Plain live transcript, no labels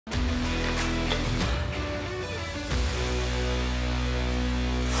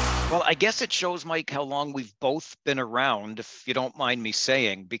Well, I guess it shows, Mike, how long we've both been around, if you don't mind me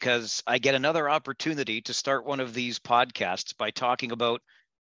saying, because I get another opportunity to start one of these podcasts by talking about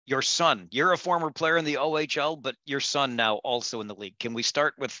your son. You're a former player in the OHL, but your son now also in the league. Can we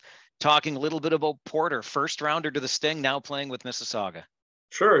start with talking a little bit about Porter, first rounder to the Sting, now playing with Mississauga?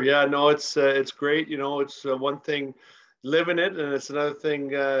 Sure. Yeah, no, it's great. It's one thing living it, and it's another thing,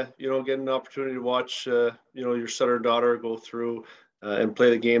 getting an opportunity to watch, your son or daughter go through and play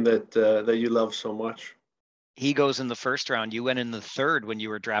the game that you love so much. He goes in the first round. You went in the third when you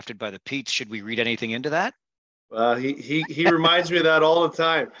were drafted by the Petes. Should we read anything into that? He reminds me of that all the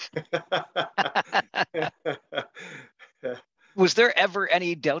time. Was there ever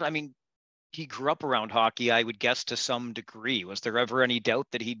any doubt? I mean, he grew up around hockey, I would guess, to some degree. Was there ever any doubt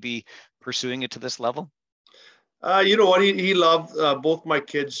that he'd be pursuing it to this level? You know what? He loved both my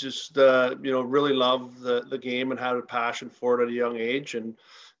kids. Just really loved the game and had a passion for it at a young age. And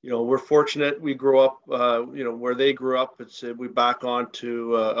we're fortunate. We grew up, where they grew up. We back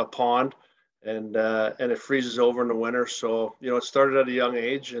onto a pond, and it freezes over in the winter. So it started at a young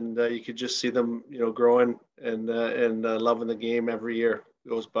age, and you could just see them, growing and loving the game every year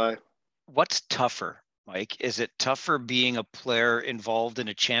goes by. What's tougher, Mike? Is it tougher being a player involved in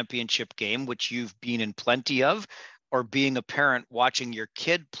a championship game, which you've been in plenty of, or being a parent watching your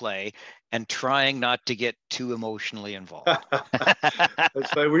kid play and trying not to get too emotionally involved?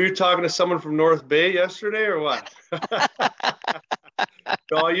 That's funny. Were you talking to someone from North Bay yesterday or what?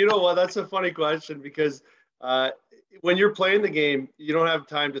 No, you know what? That's a funny question because when you're playing the game, you don't have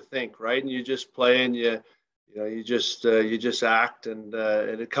time to think, right? And you just play and you just act and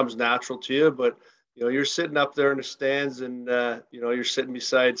it comes natural to you. But you're sitting up there in the stands and you're sitting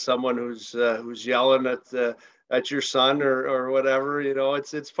beside someone who's yelling at your son or whatever.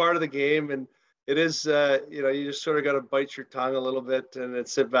 It's part of the game, and it is you just sort of got to bite your tongue a little bit and then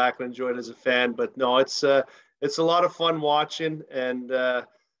sit back and enjoy it as a fan. But no, it's a lot of fun watching, and I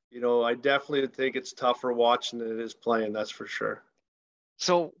definitely think it's tougher watching than it is playing. That's for sure.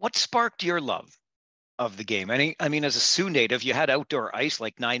 So, what sparked your love of the game? I mean, as a Sioux native, you had outdoor ice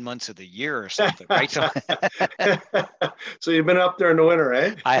like 9 months of the year or something, right? So, so you've been up there in the winter,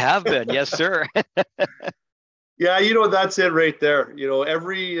 eh? I have been, yes, sir. Yeah, that's it right there.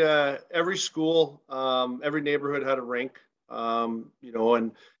 Every school, every neighborhood had a rink. And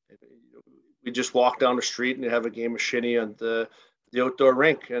we just walk down the street and they have a game of shinny on the outdoor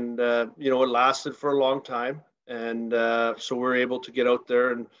rink, and it lasted for a long time, and so we're able to get out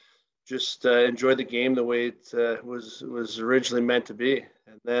there and just enjoy the game the way it was originally meant to be.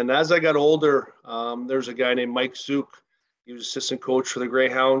 And then as I got older, there's a guy named Mike Zook. He was assistant coach for the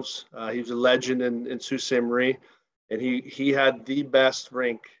Greyhounds. He was a legend in Sault Ste. Marie, and he had the best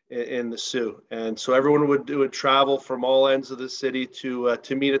rink in the Sioux. And so everyone would travel from all ends of the city to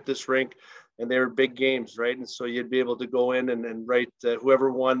meet at this rink, and they were big games, right? And so you'd be able to go in and write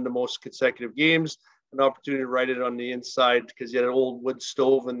whoever won the most consecutive games an opportunity to write it on the inside, because you had an old wood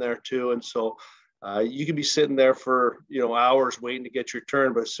stove in there too. And so you could be sitting there for hours waiting to get your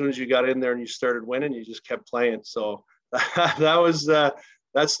turn, but as soon as you got in there and you started winning, you just kept playing. So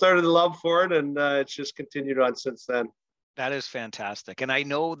that started the love for it, and it's just continued on since then. That is fantastic. And I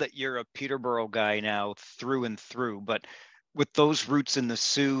know that you're a Peterborough guy now through and through, but with those roots in the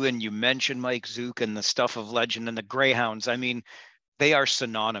Sioux, and you mentioned Mike Zook and the stuff of legend and the Greyhounds, I mean, they are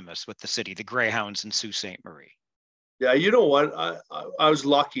synonymous with the city, the Greyhounds in Sault Ste. Marie. Yeah, you know what? I was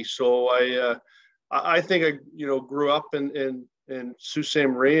lucky. So I think I grew up in Sault Ste.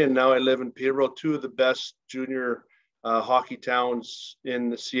 Marie, and now I live in Peterborough, two of the best junior hockey towns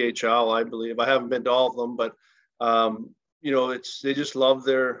in the CHL, I believe. I haven't been to all of them, but they just love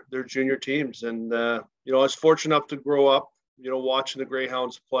their junior teams. And I was fortunate enough to grow up watching the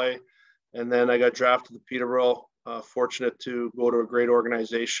Greyhounds play, and then I got drafted to Peterborough. Fortunate to go to a great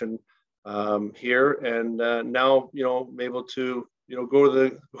organization here, and now I'm able to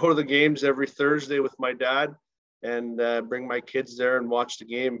go to the games every Thursday with my dad, and bring my kids there and watch the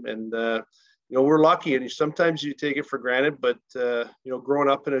game. And we're lucky, and sometimes you take it for granted, but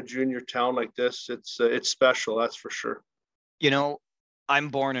growing up in a junior town like this, it's special, that's for sure. I'm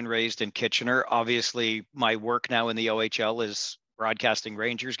born and raised in Kitchener. Obviously, my work now in the OHL is broadcasting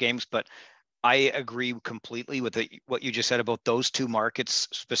Rangers games, but I agree completely with what you just said about those two markets,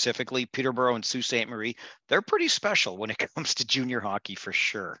 specifically Peterborough and Sault Ste. Marie. They're pretty special when it comes to junior hockey, for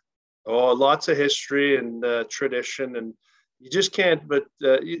sure. Oh, lots of history and tradition, and you just can't. But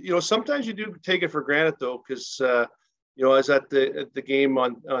sometimes you do take it for granted, though, because I was at the game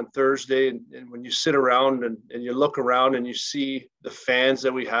on Thursday, and when you sit around and you look around and you see the fans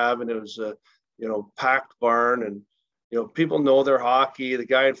that we have, and it was a packed barn, and people know their hockey. The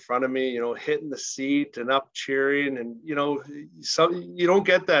guy in front of me, hitting the seat and up cheering, and you don't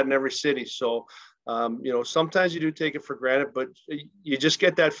get that in every city. So, sometimes you do take it for granted, but you just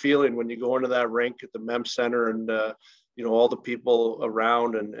get that feeling when you go into that rink at the Mem Center, and all the people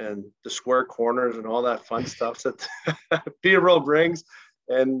around, and the square corners and all that fun stuff that Peterborough brings,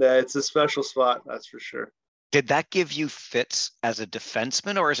 and it's a special spot, that's for sure. Did that give you fits as a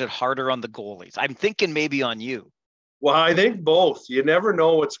defenseman, or is it harder on the goalies? I'm thinking maybe on you. Well, I think both. You never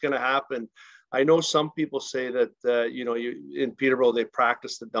know what's going to happen. I know some people say that, you in Peterborough, they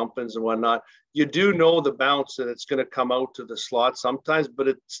practice the dumpins and whatnot. You do know the bounce and it's going to come out to the slot sometimes, but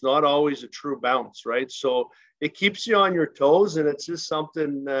it's not always a true bounce, right? So it keeps you on your toes, and it's just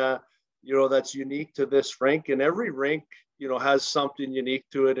something, that's unique to this rink. And every rink, has something unique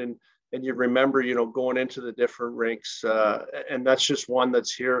to it. And you remember, going into the different rinks. And that's just one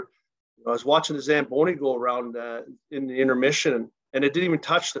that's here. I was watching the Zamboni go around in the intermission, and it didn't even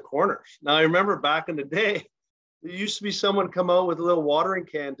touch the corners. Now, I remember back in the day, there used to be someone come out with a little watering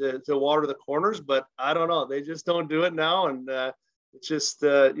can to water the corners, but I don't know. They just don't do it now. And it's just,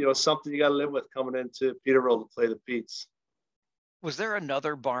 something you got to live with coming into Peterborough to play the Petes. Was there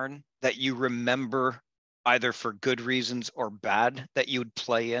another barn that you remember, either for good reasons or bad, that you would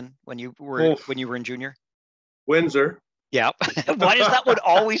play in when you were in junior? Windsor. Yeah. Why does that one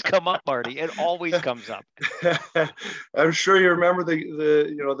always come up, Marty? It always comes up. I'm sure you remember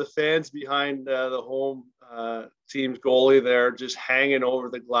the fans behind the home team's goalie there, just hanging over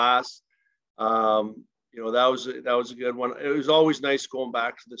the glass. That was a good one. It was always nice going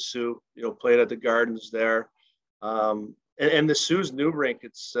back to the Sioux. Played at the Gardens there, and the Sioux's new rink.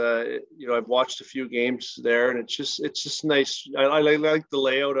 It's I've watched a few games there, and it's just nice. I like the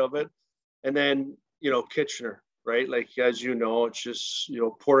layout of it, and then Kitchener. Right, like as it's just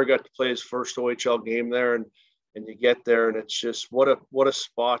Porter got to play his first OHL game there, and you get there, and it's just what a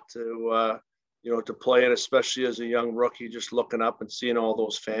spot to to play in, especially as a young rookie, just looking up and seeing all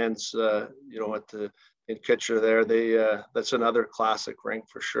those fans in Kitchener there. That's another classic rink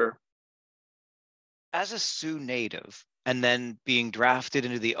for sure. As a Sioux native, and then being drafted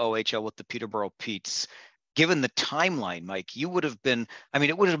into the OHL with the Peterborough Petes, given the timeline, Mike, it would have been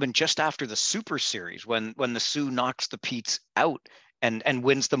just after the Super Series when the Sioux knocks the Petes out and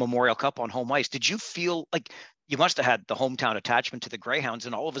wins the Memorial Cup on home ice. Did you feel like you must have had the hometown attachment to the Greyhounds,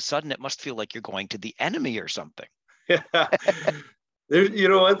 and all of a sudden it must feel like you're going to the enemy or something? Yeah.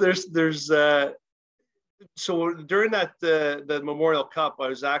 So during that the Memorial Cup, I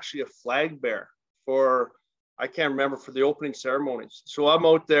was actually a flag bearer for, I can't remember, for the opening ceremonies. So I'm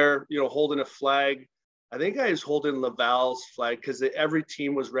out there, holding a flag. I think I was holding Laval's flag because every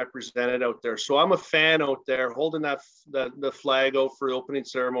team was represented out there. So I'm a fan out there holding the flag out for the opening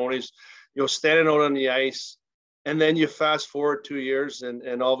ceremonies, standing out on the ice. And then you fast forward 2 years,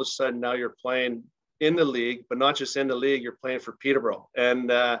 and all of a sudden now you're playing in the league, but not just in the league, you're playing for Peterborough. And,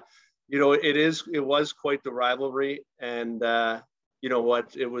 it was quite the rivalry. And you know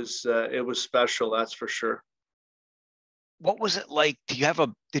what, it was special, that's for sure. What was it like? Did you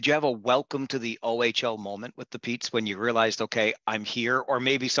have a welcome to the OHL moment with the Petes when you realized, okay, I'm here? Or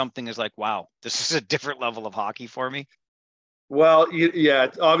maybe something is like, wow, this is a different level of hockey for me? Well, yeah,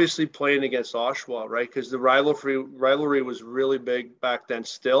 obviously playing against Oshawa, right? Because the rivalry was really big back then.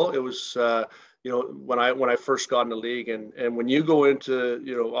 Still, it was, when I first got in the league, and when you go into,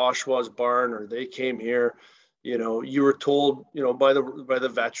 Oshawa's barn, or they came here, you were told, by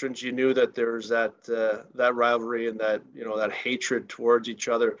the veterans, you knew that there's that rivalry and that, that hatred towards each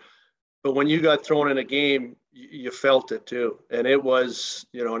other. But when you got thrown in a game, you felt it too. And it was,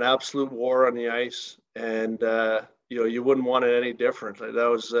 an absolute war on the ice. And, you wouldn't want it any different. That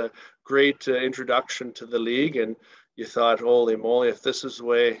was a great introduction to the league. And you thought, holy moly, if this is the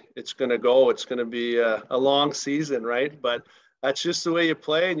way it's going to go, it's going to be a long season, right? But that's just the way you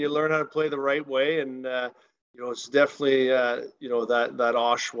play, and you learn how to play the right way. And, it's definitely, that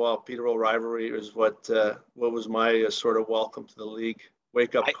Oshawa Peterborough rivalry is what was my sort of welcome to the league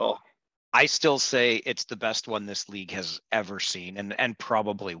wake up call. I still say it's the best one this league has ever seen, and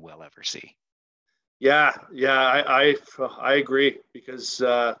probably will ever see. Yeah, I agree, because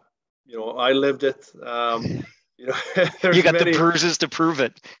I lived it. You got the bruises to prove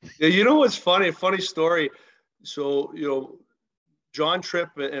it. What's funny? A funny story. So John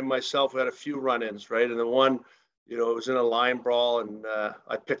Tripp and myself had a few run-ins, right? And the one, it was in a line brawl, and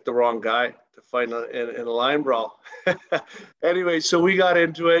I picked the wrong guy to fight in a line brawl. Anyway, so we got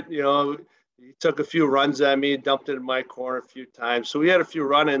into it. He took a few runs at me, dumped it in my corner a few times. So we had a few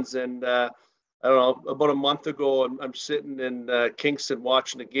run-ins, and I don't know, about a month ago, I'm sitting in Kingston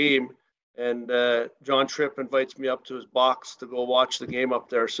watching the game, and John Tripp invites me up to his box to go watch the game up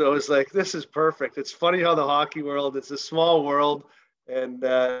there. So it's like, this is perfect. It's funny how the hockey world, it's a small world. And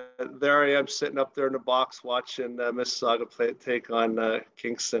there I am sitting up there in the box watching Mississauga take on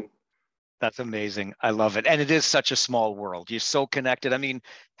Kingston. That's amazing. I love it. And it is such a small world. You're so connected. I mean,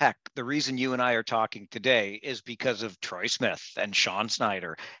 heck, the reason you and I are talking today is because of Troy Smith and Sean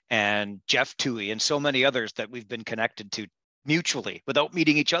Snyder and Jeff Toohey and so many others that we've been connected to mutually without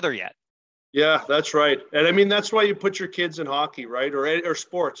meeting each other yet. Yeah, that's right. And I mean, that's why you put your kids in hockey, right? Or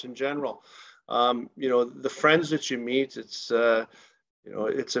sports in general. The friends that you meet, it's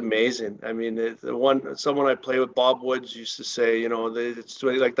amazing. I mean, someone I play with, Bob Woods, used to say, it's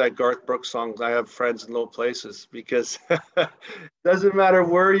like that Garth Brooks song, I have friends in low places, because it doesn't matter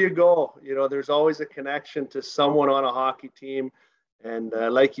where you go, there's always a connection to someone on a hockey team. And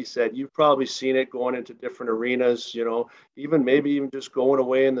like you said, you've probably seen it going into different arenas, maybe even just going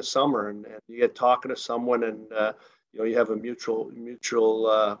away in the summer, and you get talking to someone, and you have a mutual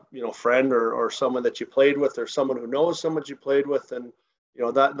friend or someone that you played with, or someone who knows someone you played with. And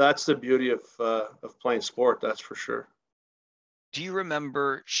that's the beauty of playing sport. That's for sure. Do you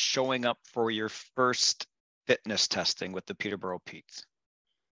remember showing up for your first fitness testing with the Peterborough Petes?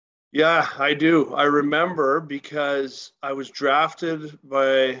 Yeah, I do. I remember, because I was drafted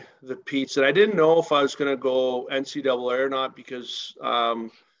by the Petes, and I didn't know if I was going to go NCAA or not, because I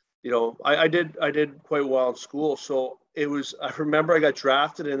did quite well in school. So I remember I got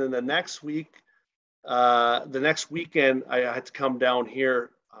drafted, and then the next weekend, I had to come down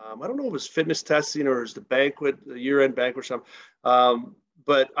here. I don't know if it was fitness testing or it was the year-end banquet or something.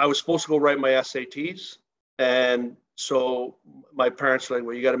 But I was supposed to go write my SATs. And so my parents were like,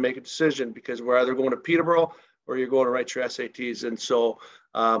 well, you got to make a decision, because we're either going to Peterborough or you're going to write your SATs. And so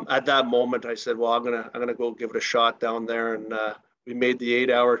at that moment, I said, well, I'm gonna go give it a shot down there. And we made the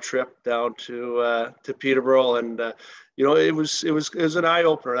 8-hour trip down to Peterborough. And it was an eye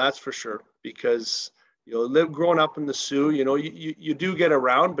opener, that's for sure, because growing up in the Soo, you do get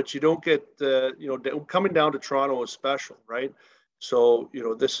around, but you don't get coming down to Toronto is special, right? So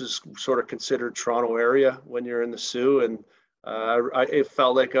this is sort of considered Toronto area when you're in the Soo, and it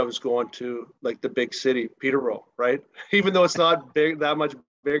felt like I was going to like the big city, Peterborough, right? Even though it's not that much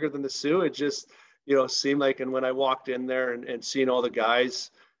bigger than the Soo, it just seemed like. And when I walked in there and seeing all the guys,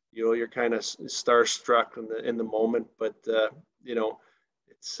 you're kind of starstruck in the moment. But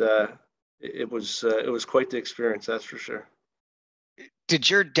it was quite the experience, that's for sure. Did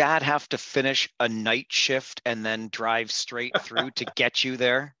your dad have to finish a night shift and then drive straight through to get you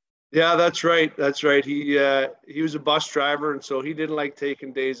there? Yeah, that's right. That's right. He was a bus driver, and so he didn't like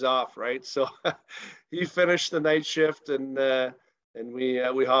taking days off, right? So he finished the night shift, and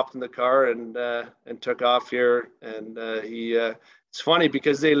we hopped in the car and took off here. And it's funny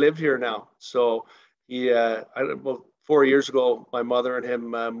because they live here now. So about 4 years ago, my mother and him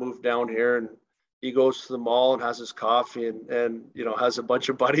moved down here, and he goes to the mall and has his coffee, and has a bunch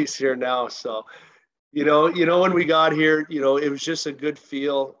of buddies here now. So when we got here, it was just a good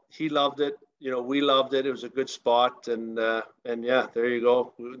feel. He loved it. We loved it. It was a good spot, and yeah, there you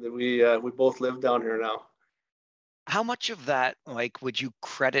go. We both live down here now. How much of that, would you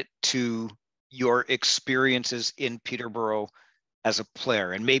credit to your experiences in Peterborough as a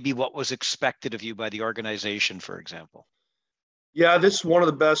player, and maybe what was expected of you by the organization, for example? Yeah, this is one of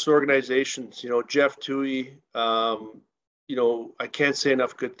the best organizations. Jeff Toohey. I can't say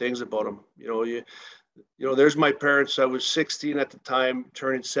enough good things about him. There's my parents. I was 16 at the time,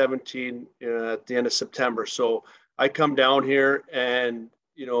 turning 17 at the end of September. So I come down here, and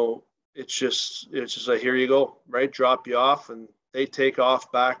it's just like, here you go, right? Drop you off, and they take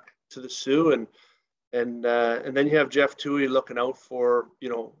off back to the Soo, and then you have Jeff Toohey looking out for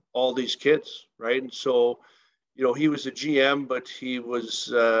all these kids, right? And so he was a GM, but he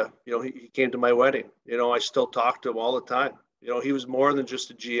was he came to my wedding. I still talk to him all the time. He was more than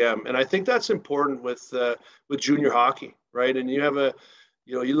just a GM, and I think that's important with junior hockey, right? And you have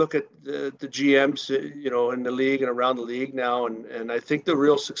you look at the GMs, in the league and around the league now, and I think the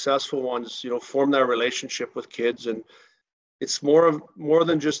real successful ones, form that relationship with kids, and it's more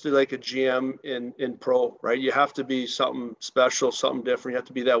than just like a GM in pro, right? You have to be something special, something different. You have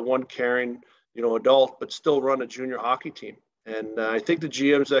to be that one caring, adult, but still run a junior hockey team. And I think the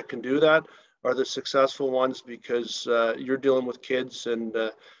GMs that can do that are the successful ones, because you're dealing with kids, and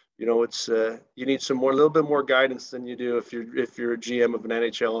it's you need a little bit more guidance than you do if you're a GM of an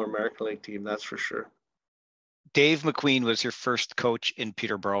NHL or American League team. That's for sure. Dave McQueen was your first coach in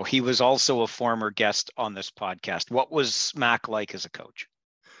Peterborough. He was also a former guest on this podcast. What was Mac like as a coach?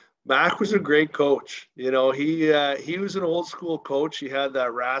 Mac was a great coach. You know, he was an old school coach. He had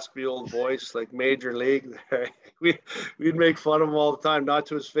that raspy old voice, like Major League. We'd make fun of him all the time, not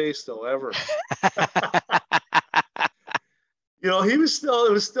to his face though, ever. You know, it was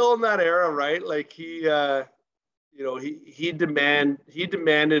still in that era, right? Like you know, he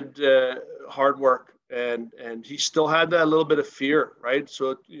demanded hard work, and he still had that little bit of fear, right?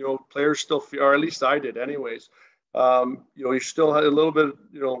 So, you know, players still fear, or at least I did, anyways. You know, he still had a little bit,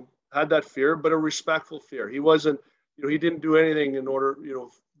 you know, had that fear, but a respectful fear. He wasn't, you know, he didn't do anything in order, you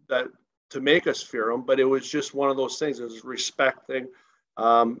know, that to make us fear him, but it was just one of those things. It was a respect thing.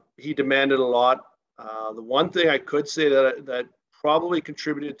 He demanded a lot. The one thing I could say that probably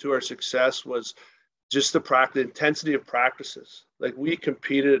contributed to our success was just the intensity of practices. Like, we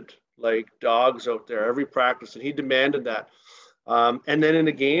competed like dogs out there every practice, and he demanded that. And then in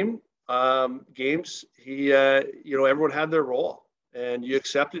the games, he, you know, everyone had their role, and you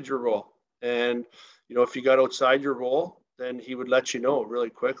accepted your role. And, you know, if you got outside your role, then he would let you know really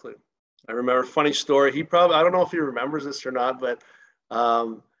quickly. I remember a funny story. I don't know if he remembers this or not, but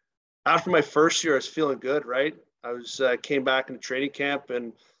after my first year, I was feeling good, right? Came back into training camp,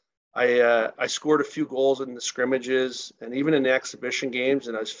 and I scored a few goals in the scrimmages and even in the exhibition games,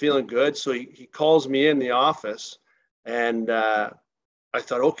 and I was feeling good. So he calls me in the office, and I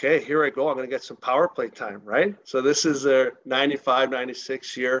thought, okay, here I go. I'm going to get some power play time, right? So this is a 95,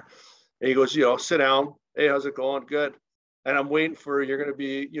 96 year. And he goes, you know, sit down. Hey, how's it going? Good. And I'm waiting for, you're going to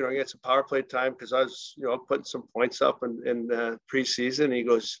be, you know, get some power play time, because I was, you know, putting some points up in preseason. And he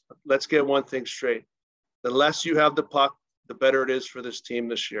goes, let's get one thing straight. The less you have the puck, the better it is for this team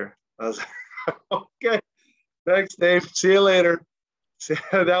this year. I was like, okay, thanks, Dave. See you later.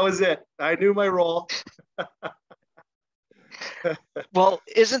 That was it. I knew my role. Well,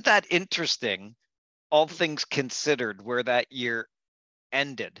 isn't that interesting, all things considered, where that year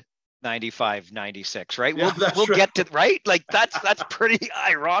ended, 95, 96, right? Yeah, we'll right. get to, right? Like, that's pretty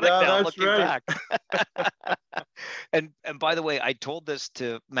ironic now looking right. back. And by the way, I told this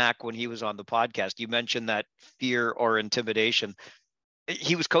to Mac when he was on the podcast. You mentioned that fear or intimidation.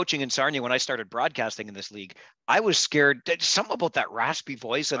 He was coaching in Sarnia when I started broadcasting in this league. I was scared. Something about that raspy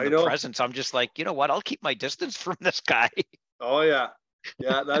voice and the presence. I'm just like, you know what? I'll keep my distance from this guy. Oh, yeah.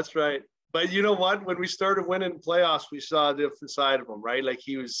 Yeah, that's right. But you know what? When we started winning playoffs, we saw a different side of him, right? Like,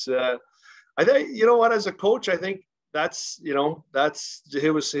 he was, I think, you know what, as a coach, I think that's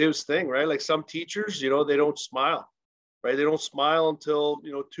his thing, right? Like, some teachers, you know, they don't smile, right? They don't smile until,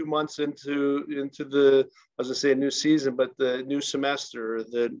 you know, 2 months into the, as I say, new season, but the new semester,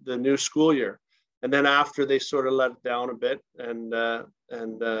 the new school year. And then after, they sort of let it down a bit, and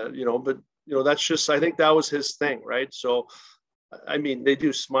you know, but, you know, that's just, I think that was his thing, right? So, I mean, they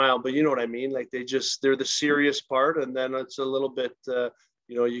do smile, but you know what I mean? Like, they're the serious part. And then it's a little bit,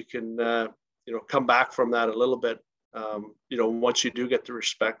 you know, you can, you know, come back from that a little bit, you know, once you do get the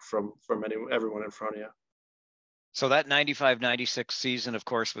respect from everyone in front of you. So that 95, 96 season, of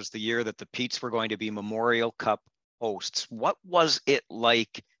course, was the year that the Petes were going to be Memorial Cup hosts. What was it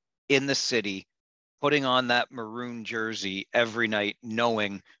like in the city, putting on that maroon jersey every night,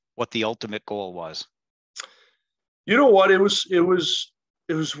 knowing what the ultimate goal was? You know what? It was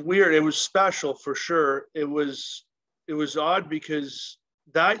weird. It was special for sure. It was odd, because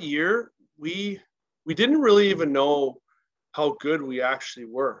that year we didn't really even know how good we actually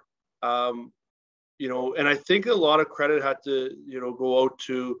were. You know, and I think a lot of credit had to, you know, go out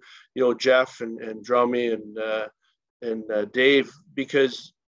to, you know, Jeff and Drummy and Dave,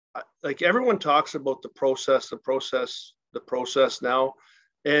 because, like, everyone talks about the process now,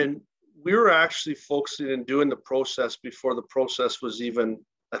 and we were actually focusing and doing the process before the process was even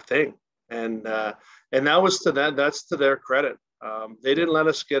a thing. And that's to their credit. They didn't let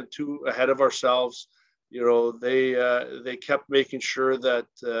us get too ahead of ourselves. You know, they kept making sure that,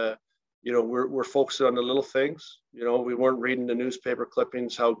 you know, we're focusing on the little things. You know, we weren't reading the newspaper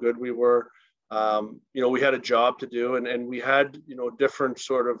clippings, how good we were. You know, we had a job to do, and we had, you know, different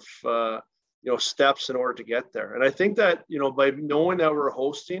sort of, you know, steps in order to get there. And I think that, you know, by knowing that we're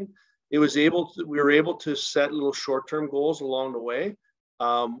hosting, we were able to set little short-term goals along the way.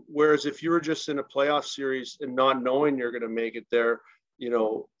 Whereas if you were just in a playoff series and not knowing you're going to make it there, you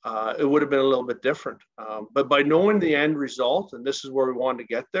know, it would have been a little bit different. But by knowing the end result, and this is where we wanted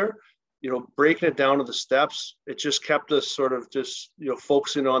to get there, you know, breaking it down to the steps, it just kept us sort of just, you know,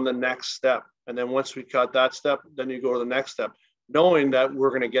 focusing on the next step. And then once we got that step, then you go to the next step, knowing that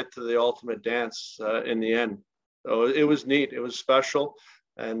we're going to get to the ultimate dance in the end. So it was neat. It was special.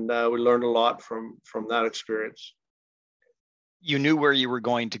 And we learned a lot from that experience. You knew where you were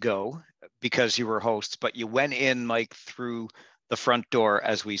going to go because you were hosts, but you went in, Mike, through the front door,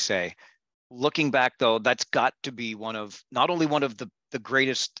 as we say. Looking back, though, that's got to be not only one of the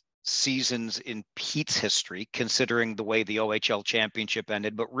greatest seasons in Pete's history, considering the way the OHL championship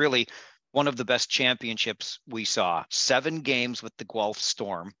ended, but really one of the best championships we saw. 7 games with the Guelph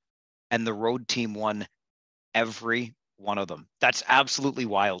Storm, and the road team won every one of them. That's absolutely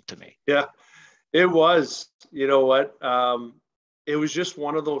wild to me. Yeah, it was. You know what? It was just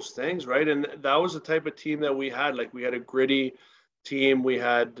one of those things, right? And that was the type of team that we had. Like, we had a gritty team. We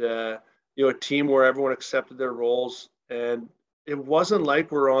had, a team where everyone accepted their roles. And it wasn't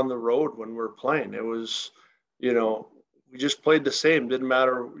like we're on the road when we're playing. It was, we just played the same. Didn't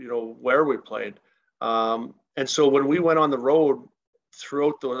matter, where we played. And so when we went on the road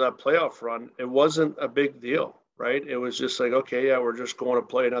throughout that playoff run, it wasn't a big deal, right? It was just like, okay, yeah, we're just going to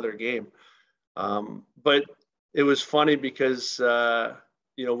play another game. But it was funny because,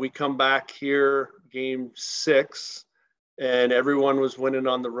 we come back here game 6 and everyone was winning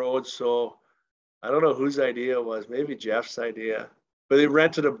on the road. So I don't know whose idea it was, maybe Jeff's idea, but they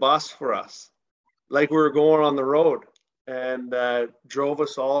rented a bus for us, like we were going on the road, and drove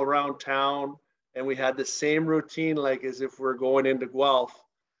us all around town. And we had the same routine, like as if we're going into Guelph.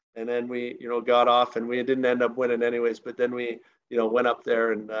 And then we, got off, and we didn't end up winning anyways, but then we, went up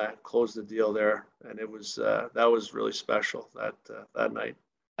there and closed the deal there. And it was, that was really special that night.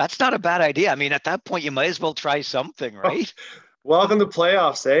 That's not a bad idea. I mean, at that point, you might as well try something, right? Welcome to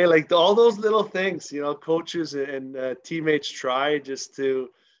playoffs, eh? Like all those little things, coaches and teammates try just to,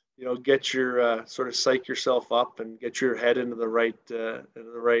 get your sort of psych yourself up and get your head into the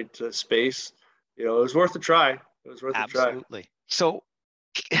right space. It was worth a try. It was worth a try. Absolutely. So,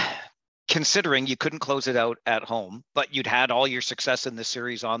 considering you couldn't close it out at home, but you'd had all your success in the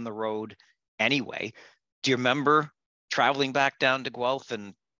series on the road anyway, do you remember traveling back down to Guelph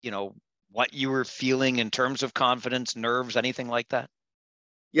and, what you were feeling in terms of confidence, nerves, anything like that?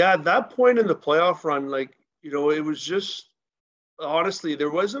 Yeah, at that point in the playoff run, like, it was just, honestly, there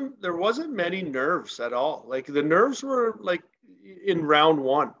wasn't many nerves at all. Like, the nerves were like in round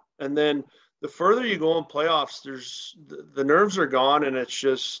 1. And then the further you go in playoffs, the nerves are gone, and it's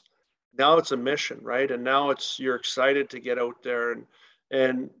just, now it's a mission, right? And now you're excited to get out there,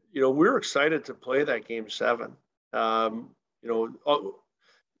 and we were excited to play that game 7.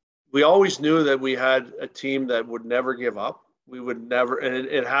 We always knew that we had a team that would never give up. We would never, and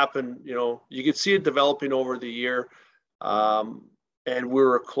it happened, you could see it developing over the year. And we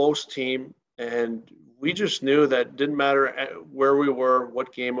were a close team, and we just knew that it didn't matter where we were,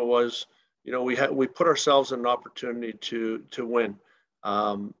 what game it was, we put ourselves in an opportunity to win.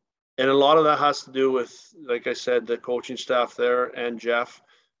 And a lot of that has to do with, like I said, the coaching staff there and Jeff,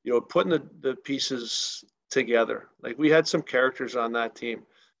 putting the pieces together. Like, we had some characters on that team.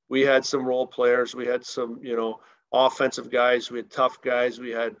 We had some role players. We had some, offensive guys. We had tough guys.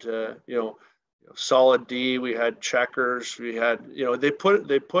 We had, solid D. We had checkers. We had, they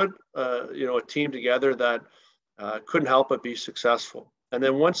put a team together that couldn't help but be successful. And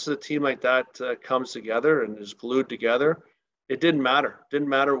then once a team like that comes together and is glued together, it didn't matter. Didn't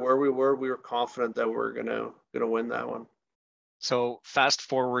matter where we were. We were confident that we're gonna win that one. So fast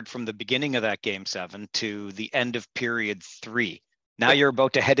forward from the beginning of that game 7 to the end of period 3. Now you're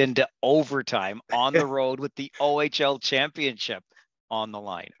about to head into overtime on the road with the OHL championship on the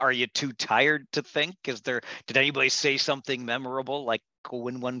line. Are you too tired to think? Did anybody say something memorable, like go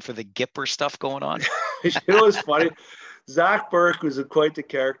win one for the Gipper stuff going on? It's funny. Zach Burke was quite the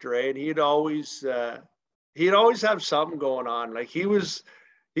character, eh? And he'd always have something going on. Like, he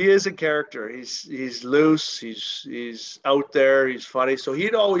is a character. He's loose. He's out there. He's funny. So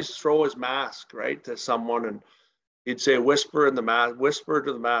he'd always throw his mask, right, to someone, and he'd say, whisper to the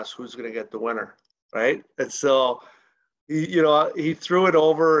mask, who's going to get the winner, right? And so, he threw it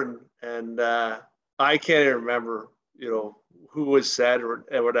over, and I can't even remember, who was said or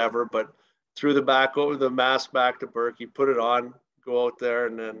whatever, but threw the mask back to Burke. He put it on, go out there,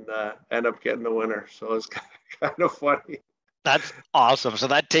 and then end up getting the winner. So it was kind of funny. That's awesome. So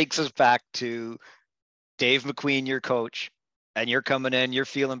that takes us back to Dave McQueen, your coach. And you're coming in, you're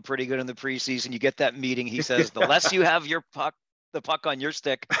feeling pretty good in the preseason. You get that meeting. He says, the less you have the puck on your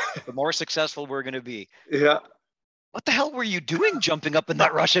stick, the more successful we're going to be. Yeah. What the hell were you doing jumping up in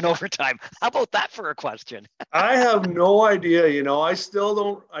that rush in overtime? How about that for a question? I have no idea. I still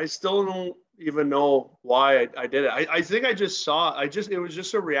don't even know why I did it. I think I just saw, it was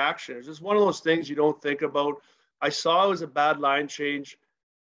just a reaction. It's just one of those things you don't think about. I saw it was a bad line change.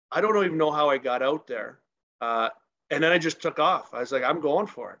 I don't even know how I got out there. And then I just took off. I was like, I'm going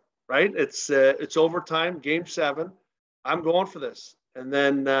for it, right? It's overtime, game 7. I'm going for this. And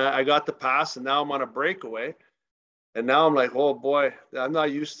then I got the pass, and now I'm on a breakaway. And now I'm like, oh boy, I'm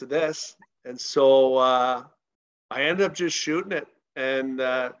not used to this. And so I ended up just shooting it. And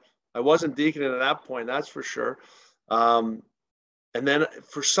I wasn't deaconing at that point, that's for sure. And then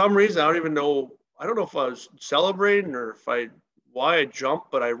for some reason, I don't even know, I don't know if I was celebrating or why I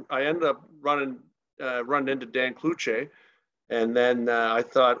jumped, but I ended up running into Dan Kluche. And then I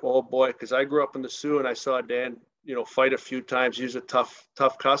thought, oh boy, because I grew up in the Sioux and I saw Dan, fight a few times. He's a tough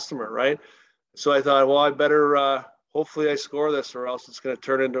customer, right? So I thought, well, I better, hopefully I score this or else it's going to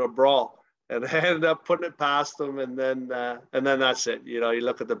turn into a brawl. And I ended up putting it past him. And then that's it. You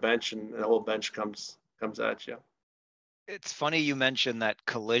look at the bench and the whole bench comes at you. It's funny you mentioned that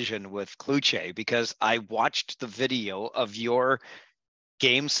collision with Kluche because I watched the video of your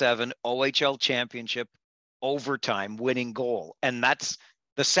Game 7 OHL Championship overtime winning goal. And that's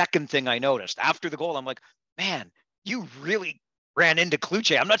the second thing I noticed. After the goal, I'm like, man, you really ran into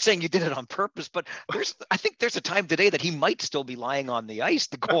Kluche. I'm not saying you did it on purpose, but I think there's a time today that he might still be lying on the ice,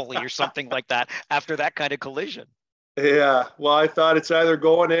 the goalie or something like that, after that kind of collision. Yeah. Well, I thought it's either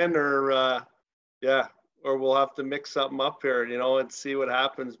going in or, or we'll have to mix something up here, and see what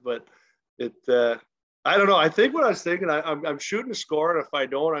happens. But I don't know. I think what I was thinking, I'm shooting to score, and if I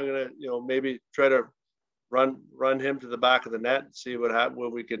don't, I'm gonna, maybe try to run him to the back of the net and see what happens, where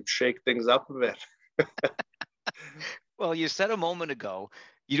we can shake things up a bit. Well, you said a moment ago,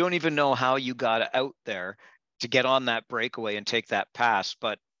 you don't even know how you got out there to get on that breakaway and take that pass.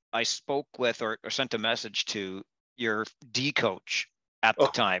 But I spoke with or sent a message to your D coach at the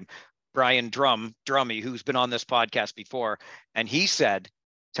time, Brian Drummy, who's been on this podcast before. And he said,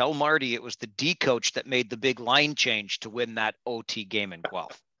 tell Marty it was the D coach that made the big line change to win that OT game in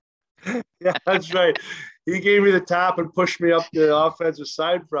Guelph. Yeah, that's right. He gave me the tap and pushed me up the offensive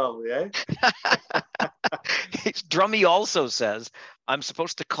side, probably, eh? Drummy also says, I'm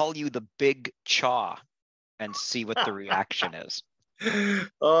supposed to call you the Big Chaw and see what the reaction is.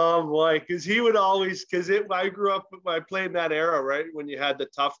 Oh boy, because he would always, I grew up, I played in that era, right, when you had the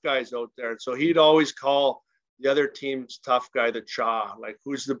tough guys out there. And so he'd always call the other team's tough guy the Chaw, like,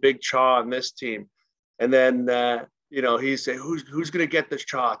 who's the Big Chaw on this team? And then, he'd say, who's going to get this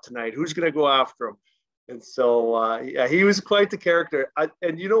Chaw tonight? Who's going to go after him? And so, he was quite the character.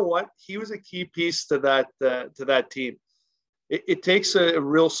 And you know what? He was a key piece to that team. It takes a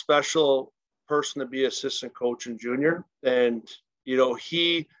real special person to be assistant coach and junior. And,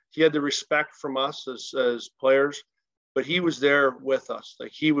 he had the respect from us as players, but he was there with us.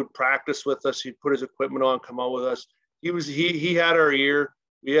 Like, he would practice with us. He'd put his equipment on, come out with us. He had our ear.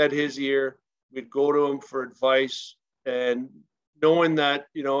 We had his ear. We'd go to him for advice, and knowing that,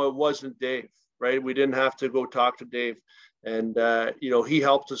 it wasn't Dave, right? We didn't have to go talk to Dave. And, he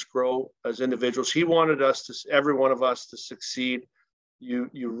helped us grow as individuals. He wanted every one of us to succeed. You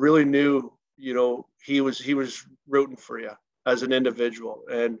really knew, he was rooting for you as an individual.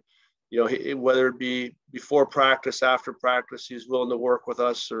 And, whether it be before practice, after practice, he's willing to work with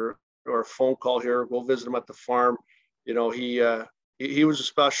us, or a phone call here, go visit him at the farm. He was a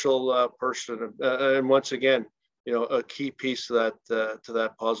special person. And once again, a key piece to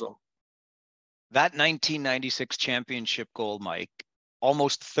that puzzle. That 1996 championship goal, Mike,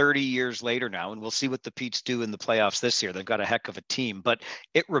 almost 30 years later now, and we'll see what the Petes do in the playoffs this year. They've got a heck of a team, but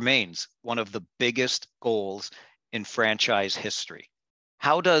it remains one of the biggest goals in franchise history.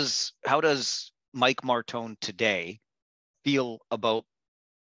 How does Mike Martone today feel about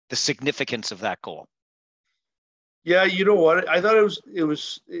the significance of that goal? Yeah, you know what? I thought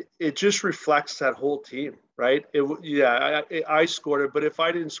it just reflects that whole team, right? I scored it, but if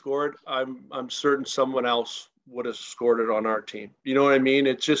I didn't score it, I'm certain someone else would have scored it on our team. You know what I mean?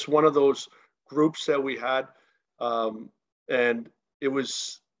 It's just one of those groups that we had, and it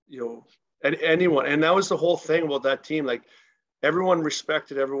was, and anyone, and that was the whole thing about that team. Like, everyone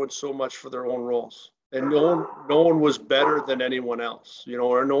respected everyone so much for their own roles, and no one was better than anyone else,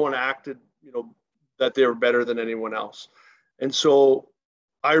 or no one acted, that they were better than anyone else. And so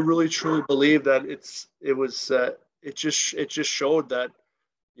I really truly believe that it just showed that,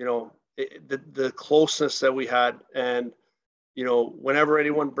 the closeness that we had. And, whenever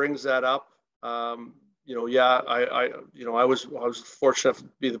anyone brings that up, I was fortunate to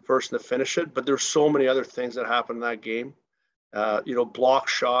be the person to finish it, but there's so many other things that happened in that game. Block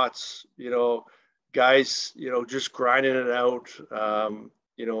shots, guys, just grinding it out,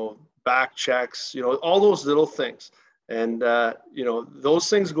 back checks, all those little things. And, those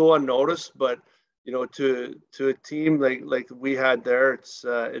things go unnoticed, but, to a team like we had there,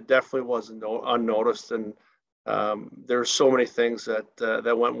 it definitely wasn't unnoticed. And there's so many things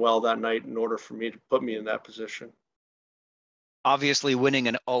that went well that night in order for me to put me in that position. Obviously, winning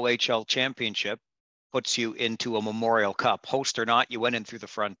an OHL championship puts you into a Memorial Cup. Host or not, you went in through the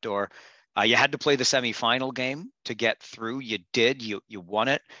front door. You had to play the semifinal game to get through. You did. You won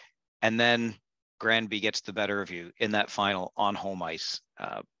it. And then Granby gets the better of you in that final on home ice.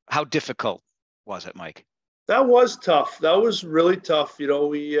 How difficult was it, Mike? That was tough. That was really tough.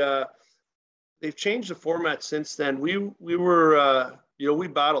 They've changed the format since then. We were, we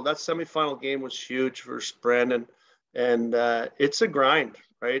battled. That semifinal game was huge versus Brandon, and it's a grind,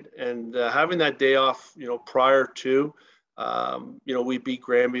 right? And having that day off, prior to, we beat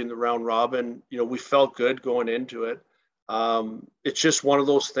Granby in the round robin. We felt good going into it. It's just one of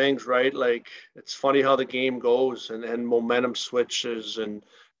those things, right? Like, it's funny how the game goes and momentum switches, and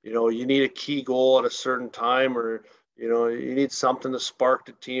you need a key goal at a certain time, or you need something to spark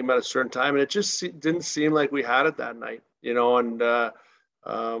the team at a certain time, and it just didn't seem like we had it that night.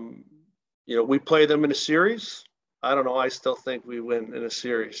 We play them in a series. I don't know. I still think we win in a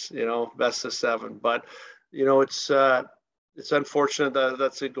series. Best of 7, but it's unfortunate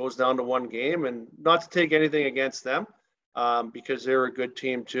that it goes down to one game, and not to take anything against them, because they're a good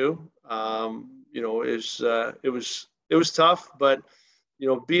team too. It was tough, but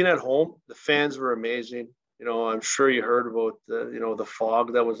being at home, the fans were amazing. I'm sure you heard about the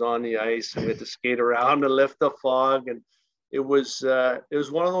fog that was on the ice, and we had to skate around to lift the fog, and it was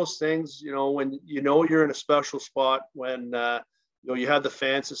one of those things. When you're in a special spot, when you have the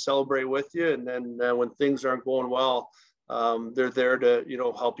fans to celebrate with you, and then when things aren't going well, they're there to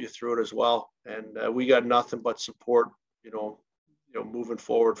help you through it as well. And we got nothing but support. Moving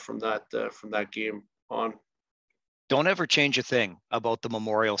forward from that game on. Don't ever change a thing about the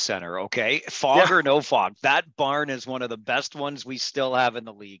Memorial Center, okay? Fog or no fog, that barn is one of the best ones we still have in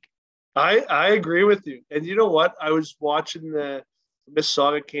the league. I agree with you. And you know what? I was watching the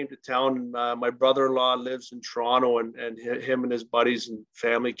Mississauga came to town. My brother-in-law lives in Toronto, and him and his buddies and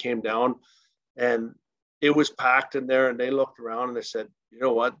family came down, and it was packed in there. And they looked around and they said, "You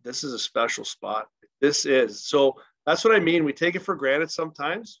know what? This is a special spot. This is." So that's what I mean. We take it for granted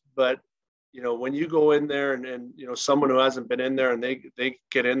sometimes, but when you go in there and someone who hasn't been in there and they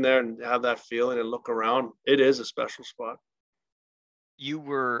get in there and have that feeling and look around, it is a special spot. You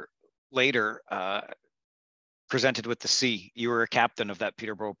were later presented with the C. You were a captain of that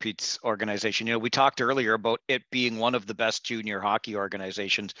Peterborough Petes organization. We talked earlier about it being one of the best junior hockey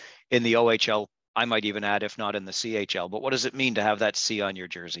organizations in the OHL. I might even add, if not in the CHL. But what does it mean to have that C on your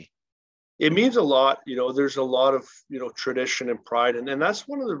jersey? It means a lot. There's a lot of, tradition and pride. And that's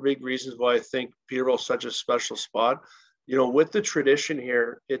one of the big reasons why I think Peterborough is such a special spot. With the tradition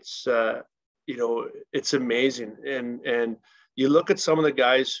here, it's, it's amazing. And you look at some of the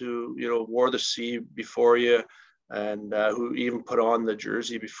guys who, wore the C before you, and who even put on the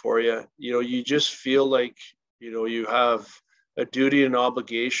jersey before you, you just feel like, you have a duty and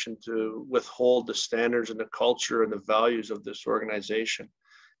obligation to withhold the standards and the culture and the values of this organization.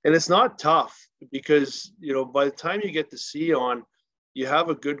 And it's not tough, because, by the time you get the C on, you have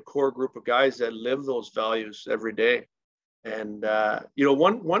a good core group of guys that live those values every day. And,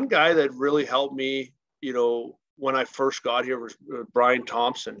 one guy that really helped me, when I first got here was Brian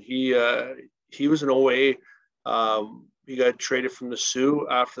Thompson. He was an OA. He got traded from the Sioux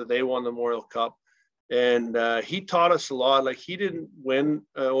after they won the Memorial Cup. And he taught us a lot. Like, he didn't win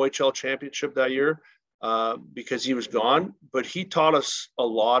an OHL championship that year, because he was gone, but he taught us a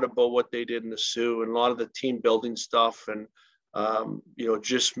lot about what they did in the Sioux, and a lot of the team building stuff, and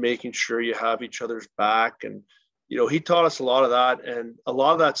just making sure you have each other's back. And he taught us a lot of that, and a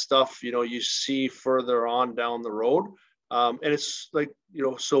lot of that stuff you see further on down the road, and it's like,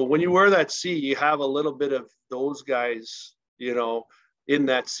 so when you wear that C, you have a little bit of those guys in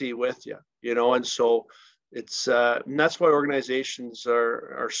that C with you, and so it's and that's why organizations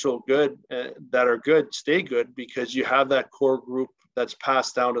are so good, that are good, stay good, because you have that core group that's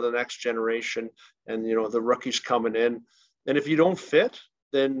passed down to the next generation, and the rookies coming in. And if you don't fit,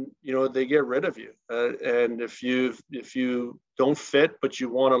 then they get rid of you. And if you don't fit, but you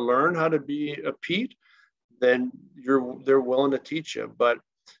want to learn how to be a Pete, then they're willing to teach you. But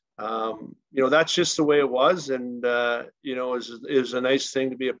that's just the way it was, and it was a nice thing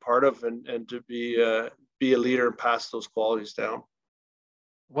to be a part of, and to be a leader and pass those qualities down.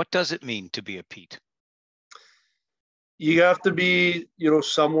 What does it mean to be a Pete? You have to be,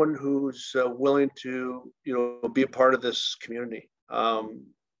 someone who's willing to, be a part of this community.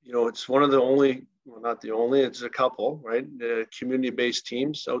 It's one of the only, well, not the only, it's a couple, right? Community-based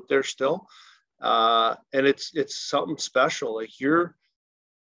teams out there still. And it's something special. Like,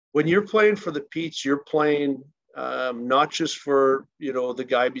 when you're playing for the Petes, you're playing not just for, the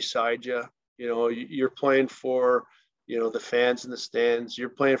guy beside you. You're playing for, the fans in the stands. You're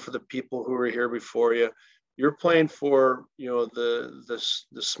playing for the people who were here before you. You're playing for, the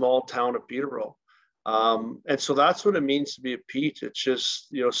small town of Peterborough. And so that's what it means to be a Pete. It's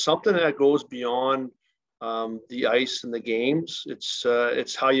just, something that goes beyond the ice and the games.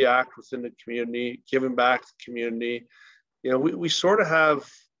 It's how you act within the community, giving back to the community. We sort of have,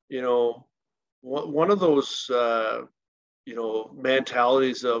 one of those,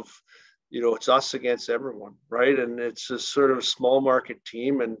 mentalities of, it's us against everyone, right? And it's a sort of a small market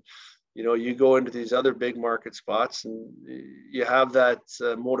team. And, you go into these other big market spots and you have that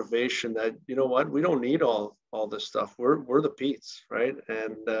motivation that, what, we don't need all this stuff. We're the Petes, right?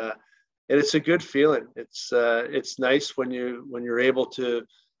 And it's a good feeling. It's nice when you're able to,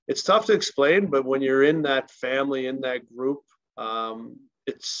 it's tough to explain, but when you're in that family, in that group,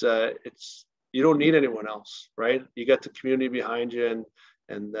 it's you don't need anyone else, right? You got the community behind you,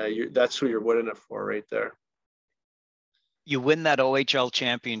 and that's who you're winning it for right there. You win that OHL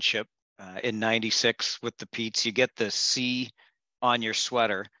championship in '96 with the Petes. You get the C on your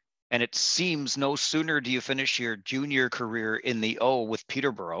sweater, and it seems no sooner do you finish your junior career in the O with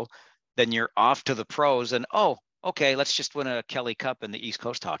Peterborough than you're off to the pros. And okay, let's just win a Kelly Cup in the East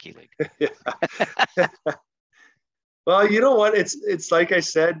Coast Hockey League. Yeah. Well, you know what? It's like I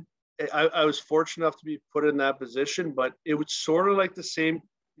said, I was fortunate enough to be put in that position, but it was sort of like the same,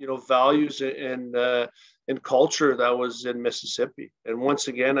 values and culture that was in Mississippi. And once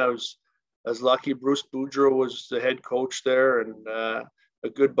again, I was lucky. Bruce Boudreau was the head coach there, and a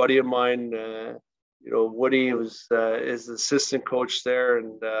good buddy of mine, Woody was is the assistant coach there,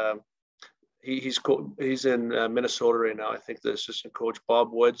 and he's in Minnesota right now. I think the assistant coach, Bob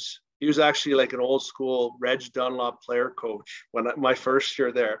Woods. He was actually like an old school Reg Dunlop player coach my first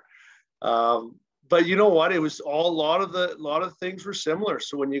year there. But you know what? It was a lot of things were similar.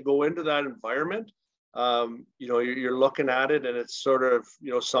 So when you go into that environment, you're looking at it and it's sort of,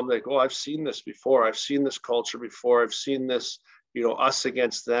 something like, I've seen this before. I've seen this culture before. I've seen this, us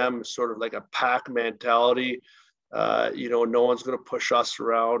against them, sort of like a pack mentality. No one's going to push us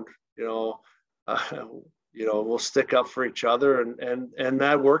around, we'll stick up for each other and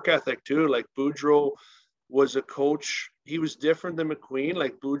that work ethic too. Like Boudreau was a coach. He was different than McQueen.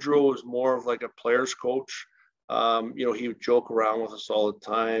 Like Boudreau was more of like a player's coach. He would joke around with us all the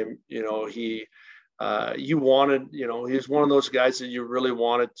time. He wanted, he was one of those guys that you really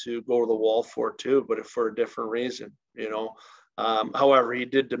wanted to go to the wall for too, but for a different reason, however, he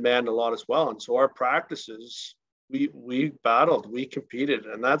did demand a lot as well. And so our practices, we battled, we competed.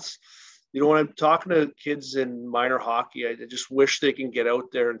 And that's, when I'm talking to kids in minor hockey, I just wish they can get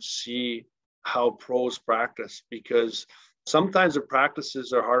out there and see how pros practice, because sometimes the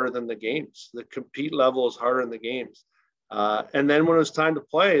practices are harder than the games. The compete level is harder than the games. And then when it was time to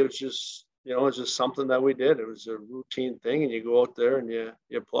play, it was just, it's just something that we did. It was a routine thing, and you go out there and you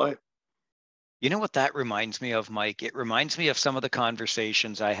play. You know what that reminds me of, Mike? It reminds me of some of the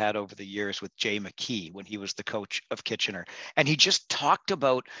conversations I had over the years with Jay McKee when he was the coach of Kitchener. And he just talked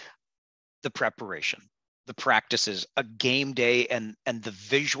about the preparation, the practices, a game day, and the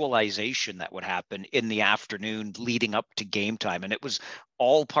visualization that would happen in the afternoon leading up to game time. And it was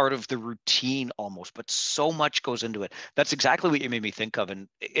all part of the routine almost, but so much goes into it. That's exactly what you made me think of. And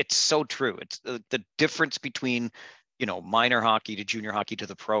it's so true. It's the difference between, minor hockey to junior hockey to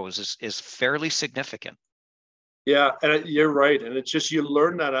the pros is fairly significant. Yeah, and you're right. And it's just, you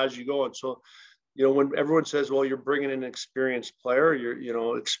learn that as you go. And so, when everyone says, well, you're bringing in an experienced player,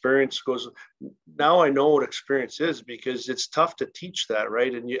 experience goes, now I know what experience is, because it's tough to teach that,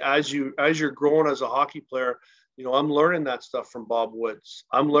 right? And as you're growing as a hockey player, I'm learning that stuff from Bob Woods.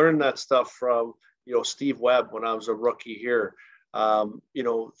 I'm learning that stuff from, Steve Webb when I was a rookie here.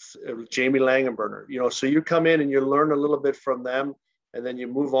 Jamie Langenberner, so you come in and you learn a little bit from them, and then you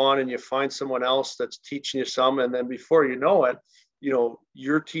move on and you find someone else that's teaching you some. And then before you know it,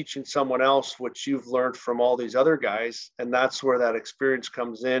 you're teaching someone else what you've learned from all these other guys. And that's where that experience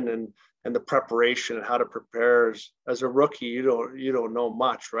comes in, and the preparation and how to prepare. As a rookie, you don't know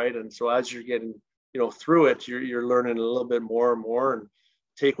much, right? And so as you're getting, through it, you're learning a little bit more and more, and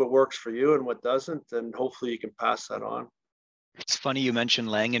take what works for you and what doesn't. And hopefully you can pass that on. It's funny you mentioned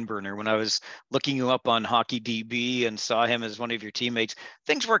Langenberner. When I was looking you up on Hockey DB and saw him as one of your teammates,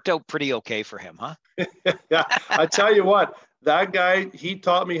 things worked out pretty okay for him, huh? Yeah, I tell you what, that guy, he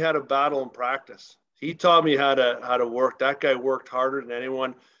taught me how to battle in practice. He taught me how to work. That guy worked harder than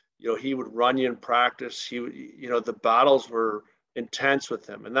anyone. He would run you in practice. He would, the battles were intense with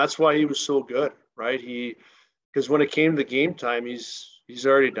him, and that's why he was so good, right? Because when it came to game time, he's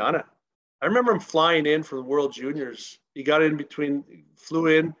already done it. I remember him flying in for the World Juniors. He got in between, flew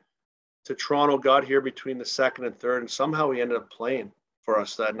in, to Toronto, got here between the second and third, and somehow he ended up playing for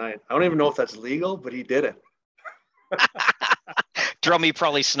us that night. I don't even know if that's legal, but he did it. Drummy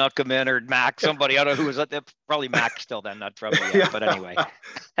probably snuck him in, or Mac, somebody. I don't know who was at that. Probably Mac still then, not Drummy yet. Yeah. But anyway.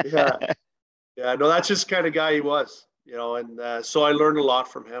 Yeah. No, that's just the kind of guy he was, and so I learned a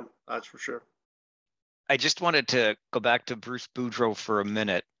lot from him. That's for sure. I just wanted to go back to Bruce Boudreau for a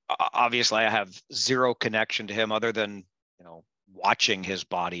minute. Obviously, I have zero connection to him other than, watching his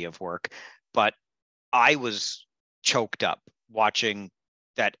body of work. But I was choked up watching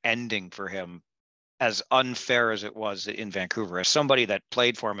that ending for him, as unfair as it was in Vancouver. As somebody that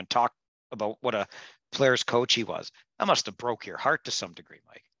played for him and talked about what a player's coach he was, that must have broke your heart to some degree,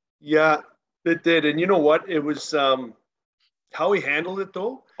 Mike. Yeah, it did. And you know what? It was how he handled it,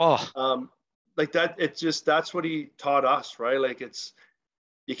 though. Like that, that's what he taught us, right? Like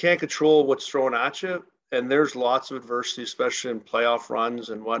you can't control what's thrown at you, and there's lots of adversity, especially in playoff runs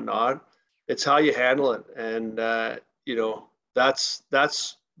and whatnot. It's how you handle it, and that's the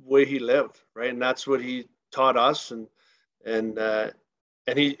way he lived, right? And that's what he taught us, and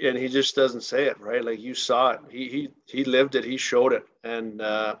he just doesn't say it, right? Like you saw it, he lived it, he showed it, and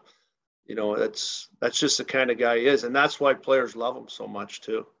that's just the kind of guy he is, and that's why players love him so much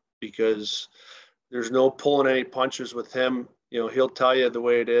too, because there's no pulling any punches with him. He'll tell you the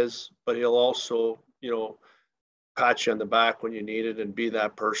way it is, but he'll also, pat you on the back when you need it and be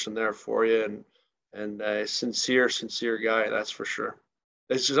that person there for you. And a sincere guy, that's for sure.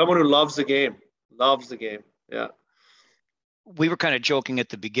 It's someone who loves the game. Yeah. We were kind of joking at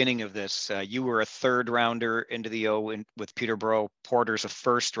the beginning of this. You were a third rounder into the O with Peterborough. Porter's a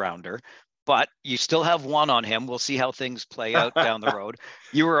first rounder, but you still have one on him. We'll see how things play out down the road.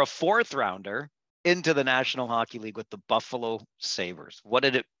 You were a fourth rounder into the National Hockey League with the Buffalo Sabres. What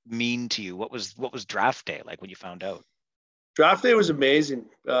did it mean to you? What was draft day like when you found out? Draft day was amazing,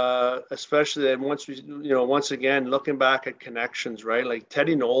 especially then once again, looking back at connections, right? Like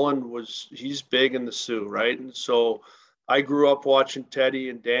Teddy Nolan he's big in the Sioux, right? And so I grew up watching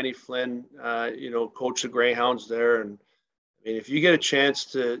Teddy and Danny Flynn, coach the Greyhounds there. And I mean, if you get a chance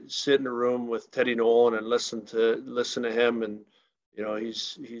to sit in a room with Teddy Nolan and listen to him, and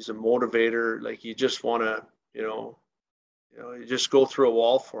he's a motivator. Like you just want to, you just go through a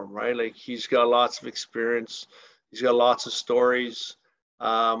wall for him, right? Like he's got lots of experience, he's got lots of stories,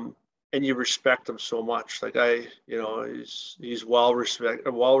 and you respect him so much. Like he's well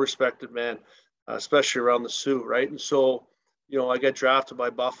respected man, especially around the Sioux, right? And so, I get drafted by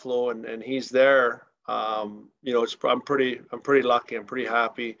Buffalo, and he's there. I'm pretty lucky. I'm pretty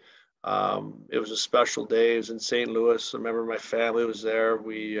happy. It was a special day. It was in St. Louis. I remember my family was there.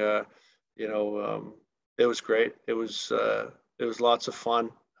 We, it was great. It was lots of fun.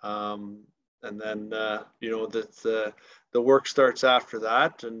 And then, the work starts after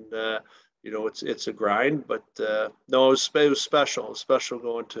that, and it's a grind. But no, it was special. It was special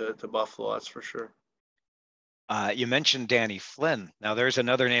going to Buffalo. That's for sure. You mentioned Danny Flynn. Now there's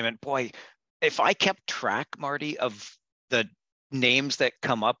another name, and boy, if I kept track, Marty, of the names that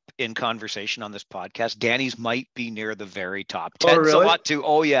come up in conversation on this podcast, Danny's might be near the very top. 10's really? A lot too.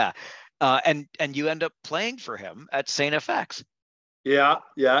 Oh yeah. And you end up playing for him at St. FX. Yeah.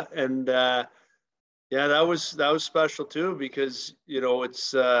 And that was special too, because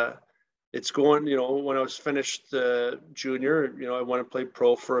it's going, when I was finished junior, I went and played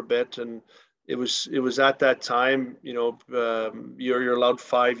pro for a bit, and it was at that time, you're allowed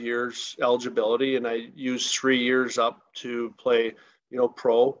 5 years eligibility, and I used 3 years up to play,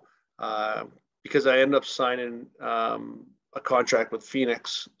 pro, because I ended up signing a contract with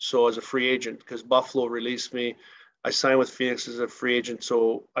Phoenix. So as a free agent, because Buffalo released me, I signed with Phoenix as a free agent.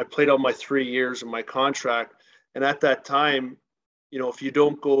 So I played out my 3 years of my contract. And at that time, if you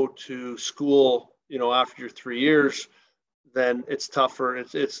don't go to school, after your 3 years, then it's tougher.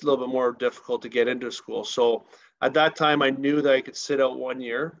 It's a little bit more difficult to get into school. So at that time, I knew that I could sit out 1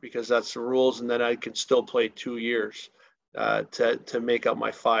 year because that's the rules, and then I could still play 2 years to make up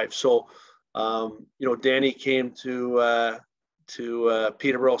my 5. So, Danny came to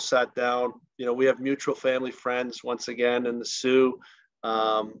Peterborough, sat down. We have mutual family friends once again in the Sioux.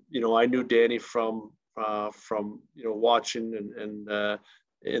 I knew Danny from watching and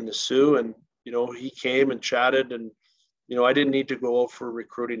in the Sioux, and he came and chatted, and I didn't need to go out for a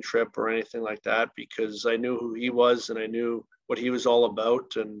recruiting trip or anything like that, because I knew who he was and I knew what he was all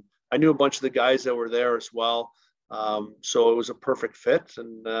about, and I knew a bunch of the guys that were there as well. So it was a perfect fit,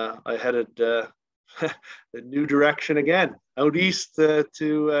 and I headed the new direction again, out east to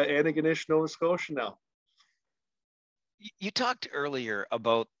Antigonish, Nova Scotia now. You talked earlier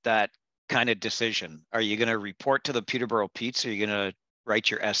about that kind of decision. Are you going to report to the Peterborough Petes? Or are you going to write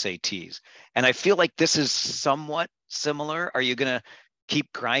your SATs. And I feel like this is somewhat similar. Are you going to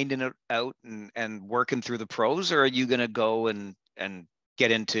keep grinding it out and working through the pros, or are you going to go and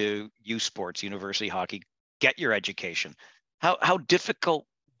get into USports, university hockey, get your education? How difficult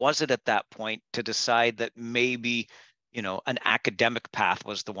was it at that point to decide that maybe, an academic path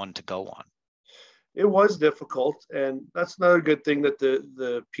was the one to go on? It was difficult, and that's another good thing that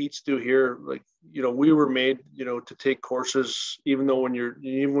the Petes do here. Like, we were made, to take courses even when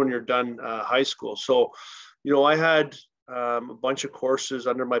you're done high school. So, I had a bunch of courses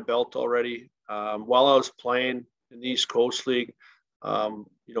under my belt already while I was playing in the East Coast League.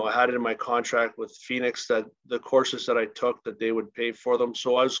 I had it in my contract with Phoenix that the courses that I took, that they would pay for them.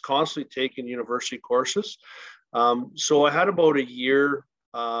 So I was constantly taking university courses. So I had about a year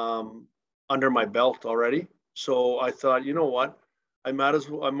under my belt already. So I thought, you know what, I might as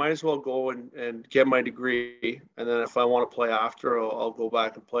well go and get my degree. And then if I want to play after, I'll go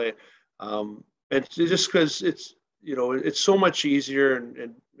back and play. And just because it's so much easier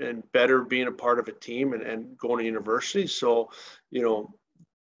and better being a part of a team and going to university. So,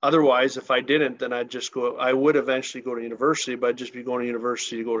 otherwise, if I didn't, then I would eventually go to university, but I'd just be going to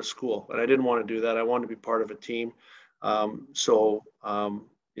university to go to school. And I didn't want to do that. I wanted to be part of a team.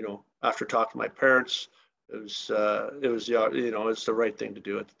 After talking to my parents, it's the right thing to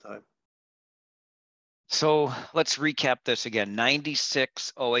do at the time. So let's recap this again.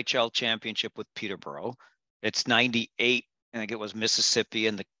 96 OHL championship with Peterborough. It's 98, I think it was Mississippi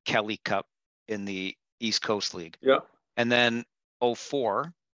in the Kelly Cup in the East Coast League. Yeah. And then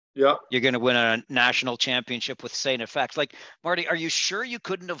 04. Yeah. You're going to win a national championship with St. FX. Like, Marty, are you sure you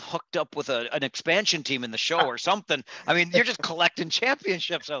couldn't have hooked up with an expansion team in the show or something? I mean, you're just collecting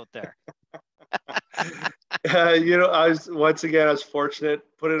championships out there. I was fortunate,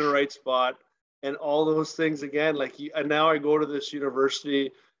 put in the right spot, and all those things again. And now I go to this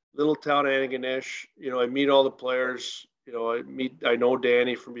university, little town Antigonish. I meet all the players. I know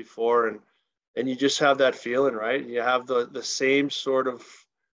Danny from before, and you just have that feeling, right? You have the same sort of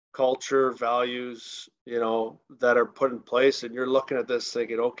culture, values, that are put in place, and you're looking at this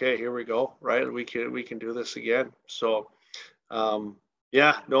thinking, okay, here we go, right? We can do this again. So,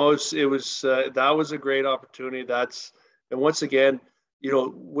 it was that was a great opportunity. And once again,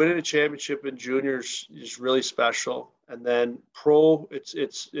 winning a championship in juniors is really special, and then pro,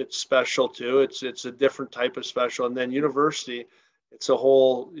 it's special too. It's a different type of special, and then university, it's a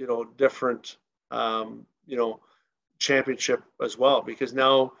whole different championship as well, because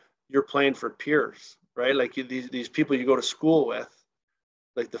now you're playing for peers, right? Like these people you go to school with,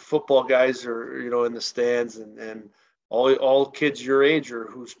 like the football guys are in the stands, and all kids your age are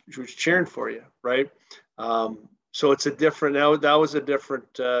who's cheering for you, right? So it's that was a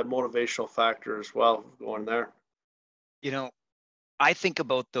different motivational factor as well going there. I think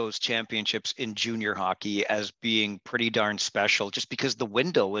about those championships in junior hockey as being pretty darn special, just because the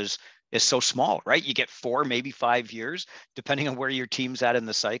window is so small, right? You get 4, maybe 5 years, depending on where your team's at in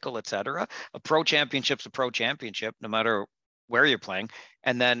the cycle, et cetera. A pro championship's a pro championship, no matter where you're playing.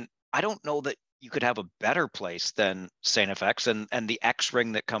 And then I don't know that you could have a better place than St. FX and the X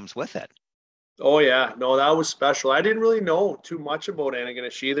ring that comes with it. Oh yeah, no, that was special. I didn't really know too much about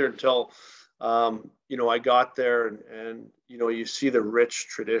Antigonish either until, I got there, and you see the rich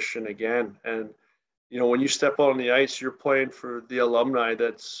tradition again. And, when you step out on the ice, you're playing for the alumni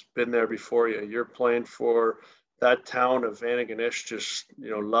that's been there before you. You're playing for that town of Antigonish, just,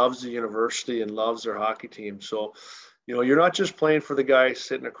 loves the university and loves their hockey team. So, you're not just playing for the guy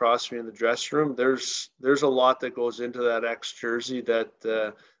sitting across from you in the dressing room. There's a lot that goes into that X jersey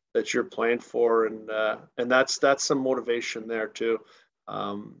that you're playing for, and that's some motivation there too.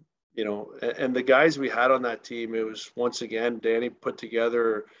 And the guys we had on that team, it was, once again, Danny put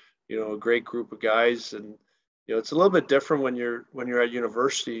together a great group of guys. And it's a little bit different when you're at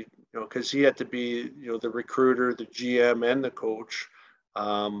university, because he had to be the recruiter, the GM, and the coach.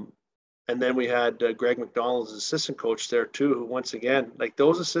 And then we had Greg McDonald as assistant coach there too, who, once again, like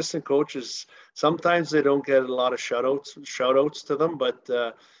those assistant coaches, sometimes they don't get a lot of shout outs to them,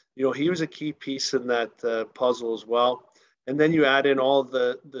 but he was a key piece in that puzzle as well. And then you add in all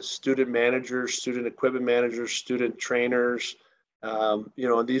the student managers, student equipment managers, student trainers,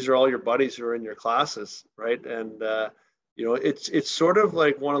 and these are all your buddies who are in your classes, right? And it's sort of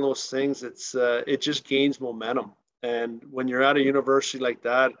like one of those things. It just gains momentum. And when you're at a university like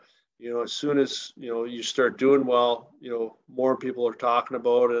that, as soon as you start doing well, more people are talking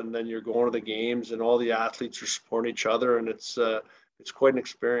about it, and then you're going to the games, and all the athletes are supporting each other, and it's quite an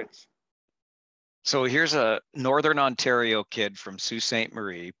experience. So here's a Northern Ontario kid from Sault Ste.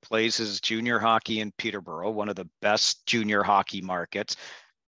 Marie, plays his junior hockey in Peterborough, one of the best junior hockey markets,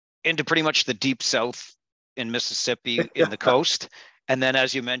 into pretty much the deep south in Mississippi in the coast. And then,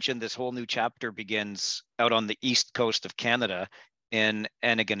 as you mentioned, this whole new chapter begins out on the east coast of Canada in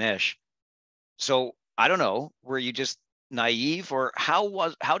Antigonish. So I don't know, were you just naive, or how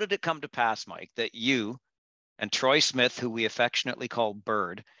did it come to pass, Mike, that you and Troy Smith, who we affectionately call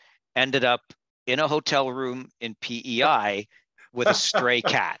Bird, ended up in a hotel room in PEI with a stray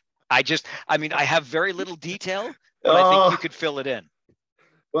cat? I mean, I have very little detail, but I think you could fill it in.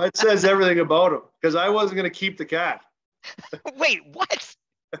 Well, it says everything about him, because I wasn't going to keep the cat. Wait, what?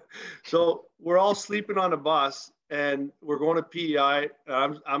 So we're all sleeping on a bus, and we're going to PEI.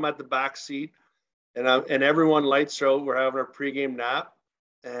 I'm at the back seat, and everyone lights out. We're having our pregame nap,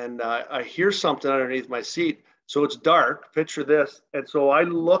 and I hear something underneath my seat. So it's dark. Picture this. And so I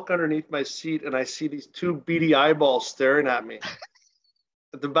look underneath my seat, and I see these two beady eyeballs staring at me.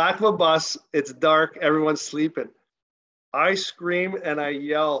 At the back of a bus, it's dark. Everyone's sleeping. I scream and I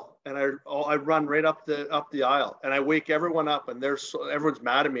yell, and I run right up the aisle, and I wake everyone up, and everyone's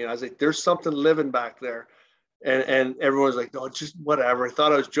mad at me. And I was like, "There's something living back there," and everyone's like, "No, just whatever." I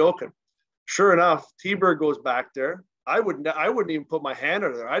thought I was joking. Sure enough, T-Bird goes back there. I wouldn't even put my hand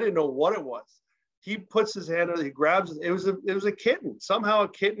under there. I didn't know what it was. He puts his hand under. He grabs it. It was a kitten. Somehow a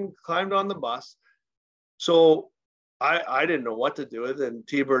kitten climbed on the bus. So I didn't know what to do with it. And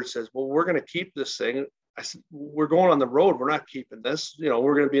T-Bird says, "Well, we're going to keep this thing." I said, "We're going on the road. We're not keeping this.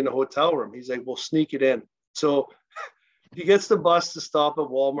 We're going to be in the hotel room." He's like, "We'll sneak it in." So he gets the bus to stop at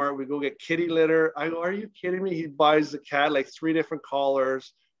Walmart. We go get kitty litter. I go, "Are you kidding me?" He buys the cat like 3 different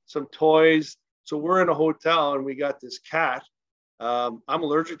collars, some toys. So we're in a hotel, and we got this cat. I'm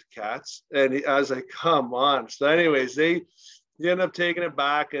allergic to cats. And I was like, "Come on." So anyways, they ended up taking it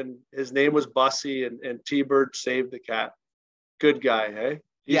back, and his name was Bussy, and T-Bird saved the cat. Good guy, hey?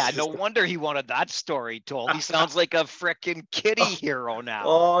 Yeah, no wonder he wanted that story told. He sounds like a frickin' kitty hero now.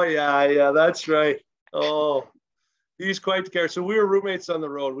 Oh, yeah, that's right. Oh, he's quite the character. So we were roommates on the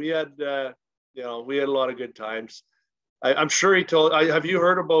road. We had, we had a lot of good times. I'm sure he told. Have you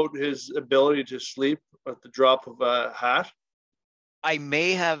heard about his ability to sleep at the drop of a hat? I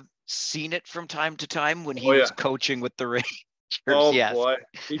may have seen it from time to time when he was coaching with the Rangers. Oh, yes. Boy.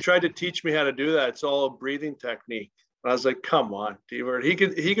 He tried to teach me how to do that. It's all a breathing technique. And I was like, "Come on, T-Bird. He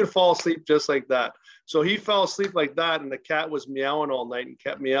could fall asleep just like that." So he fell asleep like that, and the cat was meowing all night and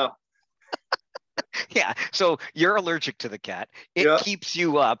kept me up. Yeah. So you're allergic to the cat. It keeps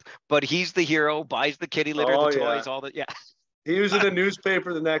you up, but he's the hero, buys the kitty litter, the toys, all that. Yeah. He was in the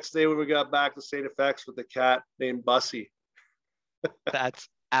newspaper the next day when we got back to St. FX with the cat named Bussy. That's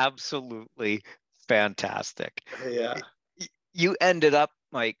absolutely fantastic. Yeah. You ended up,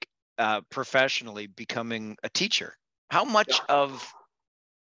 Mike, professionally becoming a teacher. How much of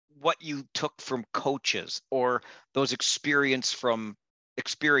what you took from coaches or those experiences from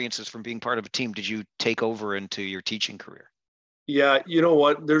being part of a team did you take over into your teaching career? Yeah, you know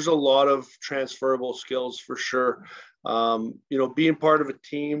what? There's a lot of transferable skills for sure. Being part of a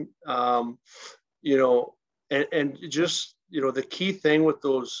team, and just, the key thing with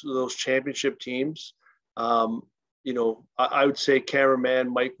those championship teams, I would say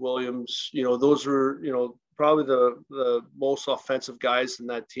cameraman Mike Williams, those were, probably the most offensive guys in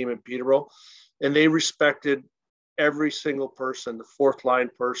that team in Peterborough. And they respected every single person, the fourth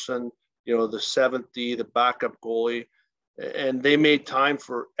line person, the seventh D, the backup goalie. And they made time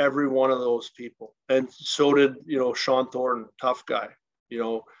for every one of those people. And so did, Sean Thornton, tough guy.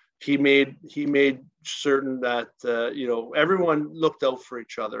 He made certain that, everyone looked out for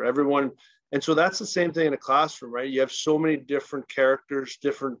each other. Everyone. And so that's the same thing in a classroom, right? You have so many different characters,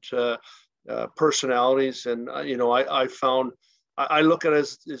 different personalities. And, I found, I look at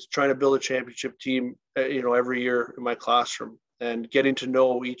it as trying to build a championship team, every year in my classroom, and getting to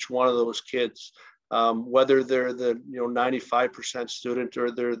know each one of those kids, whether they're the 95% student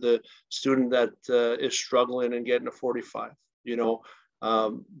or they're the student that is struggling and getting a 45.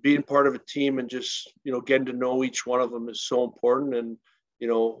 Being part of a team and just getting to know each one of them is so important. And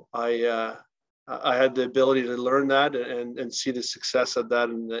I had the ability to learn that and see the success of that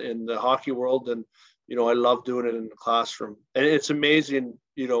in the hockey world. And I love doing it in the classroom. And it's amazing,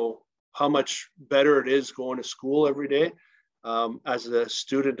 how much better it is going to school every day as a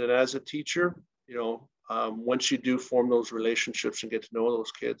student and as a teacher. Once you do form those relationships and get to know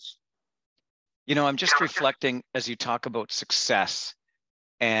those kids. I'm just reflecting as you talk about success,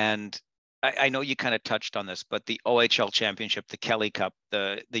 and I know you kind of touched on this, but the OHL championship, the Kelly Cup,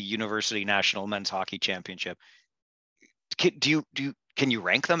 the University National Men's Hockey Championship. Do can you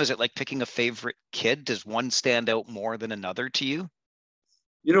rank them? Is it like picking a favorite kid? Does one stand out more than another to you?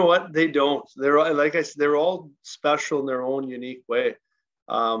 You know what? They don't. They're like I said, they're all special in their own unique way.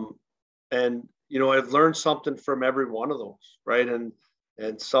 And I've learned something from every one of those, right? And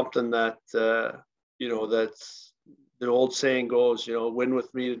something that that's the old saying goes, win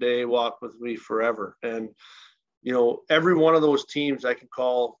with me today, walk with me forever. And every one of those teams I can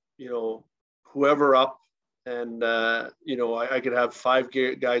call, whoever up, and I could have 5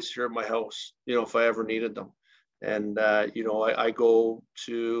 guys here at my house, if I ever needed them. And, I go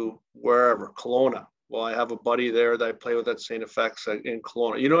to wherever, Kelowna. Well, I have a buddy there that I play with at St. FX in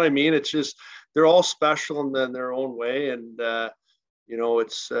Kelowna. You know what I mean? It's just, they're all special in their own way. And,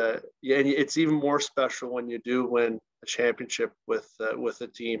 it's even more special when you do win a championship with a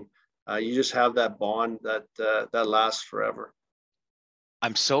team. You just have that bond that lasts forever.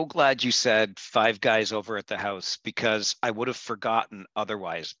 I'm so glad you said 5 guys over at the house, because I would have forgotten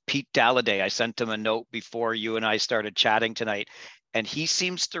otherwise. Pete Dalladay, I sent him a note before you and I started chatting tonight, and he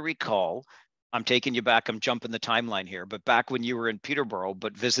seems to recall, I'm taking you back, I'm jumping the timeline here, but back when you were in Peterborough,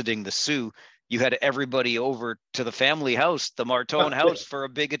 but visiting the Sioux, you had everybody over to the family house, the Martone house, for a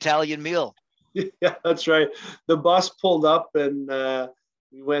big Italian meal. Yeah, that's right. The bus pulled up, and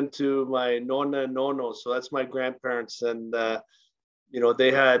we went to my nonna and nono. So that's my grandparents. And,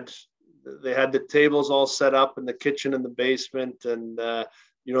 they had the tables all set up in the kitchen in the basement, and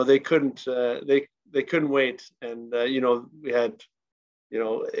they couldn't wait. And we had,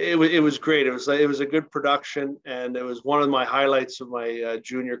 it was great. It was a good production, and it was one of my highlights of my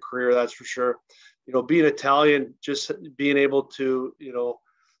junior career, that's for sure. Being Italian, just being able to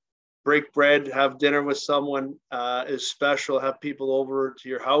break bread, have dinner with someone is special. Have people over to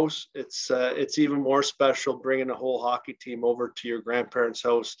your house. It's even more special bringing a whole hockey team over to your grandparents'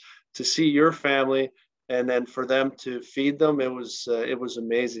 house to see your family, and then for them to feed them. It was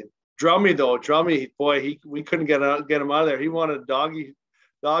amazing. Drummy, boy, we couldn't get him out of there. He wanted a doggy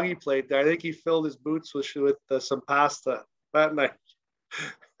plate there. I think he filled his boots with some pasta that night.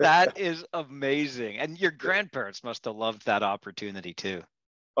 That is amazing. And your grandparents must have loved that opportunity too.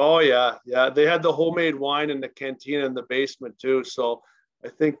 Oh yeah. They had the homemade wine in the cantina in the basement too. So I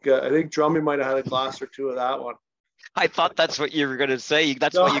think Drummy might have had a glass or two of that one. I thought that's what you were going to say.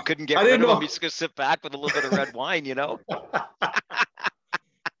 That's why you couldn't get rid of him. He's going to sit back with a little bit of red wine, No,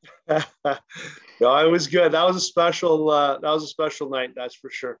 it was good. That was a special night. That's for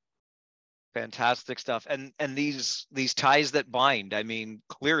sure. Fantastic stuff. And these ties that bind, I mean,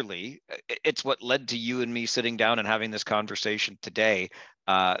 clearly it's what led to you and me sitting down and having this conversation today.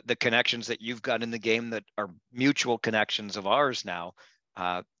 The connections that you've got in the game that are mutual connections of ours now,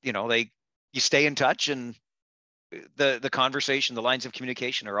 you stay in touch, and the conversation, the lines of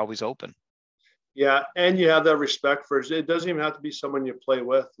communication are always open. Yeah. And you have that respect for, it doesn't even have to be someone you play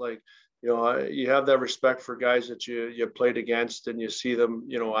with. Like, you have that respect for guys that you played against, and you see them,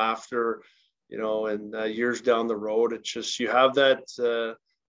 after, and years down the road. It's just, you have that,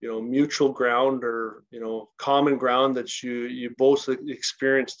 mutual ground, or, common ground that you both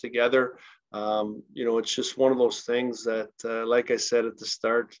experience together. It's just one of those things that, like I said at the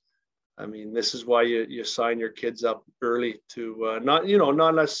start, I mean, this is why you sign your kids up early to not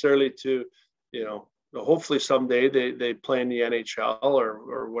necessarily to, hopefully someday they play in the NHL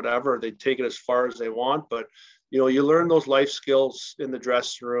or whatever, they take it as far as they want. But, you learn those life skills in the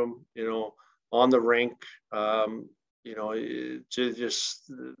dressing room, on the rink. They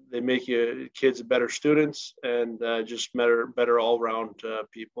make you kids better students, and just better all around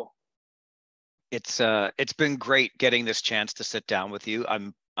people. It's been great getting this chance to sit down with you.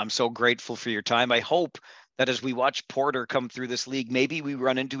 I'm so grateful for your time. I hope that as we watch Porter come through this league, maybe we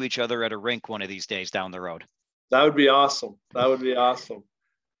run into each other at a rink one of these days down the road. That would be awesome.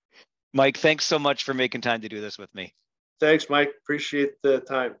 Mike, thanks so much for making time to do this with me. Thanks, Mike. Appreciate the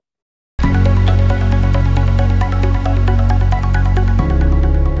time.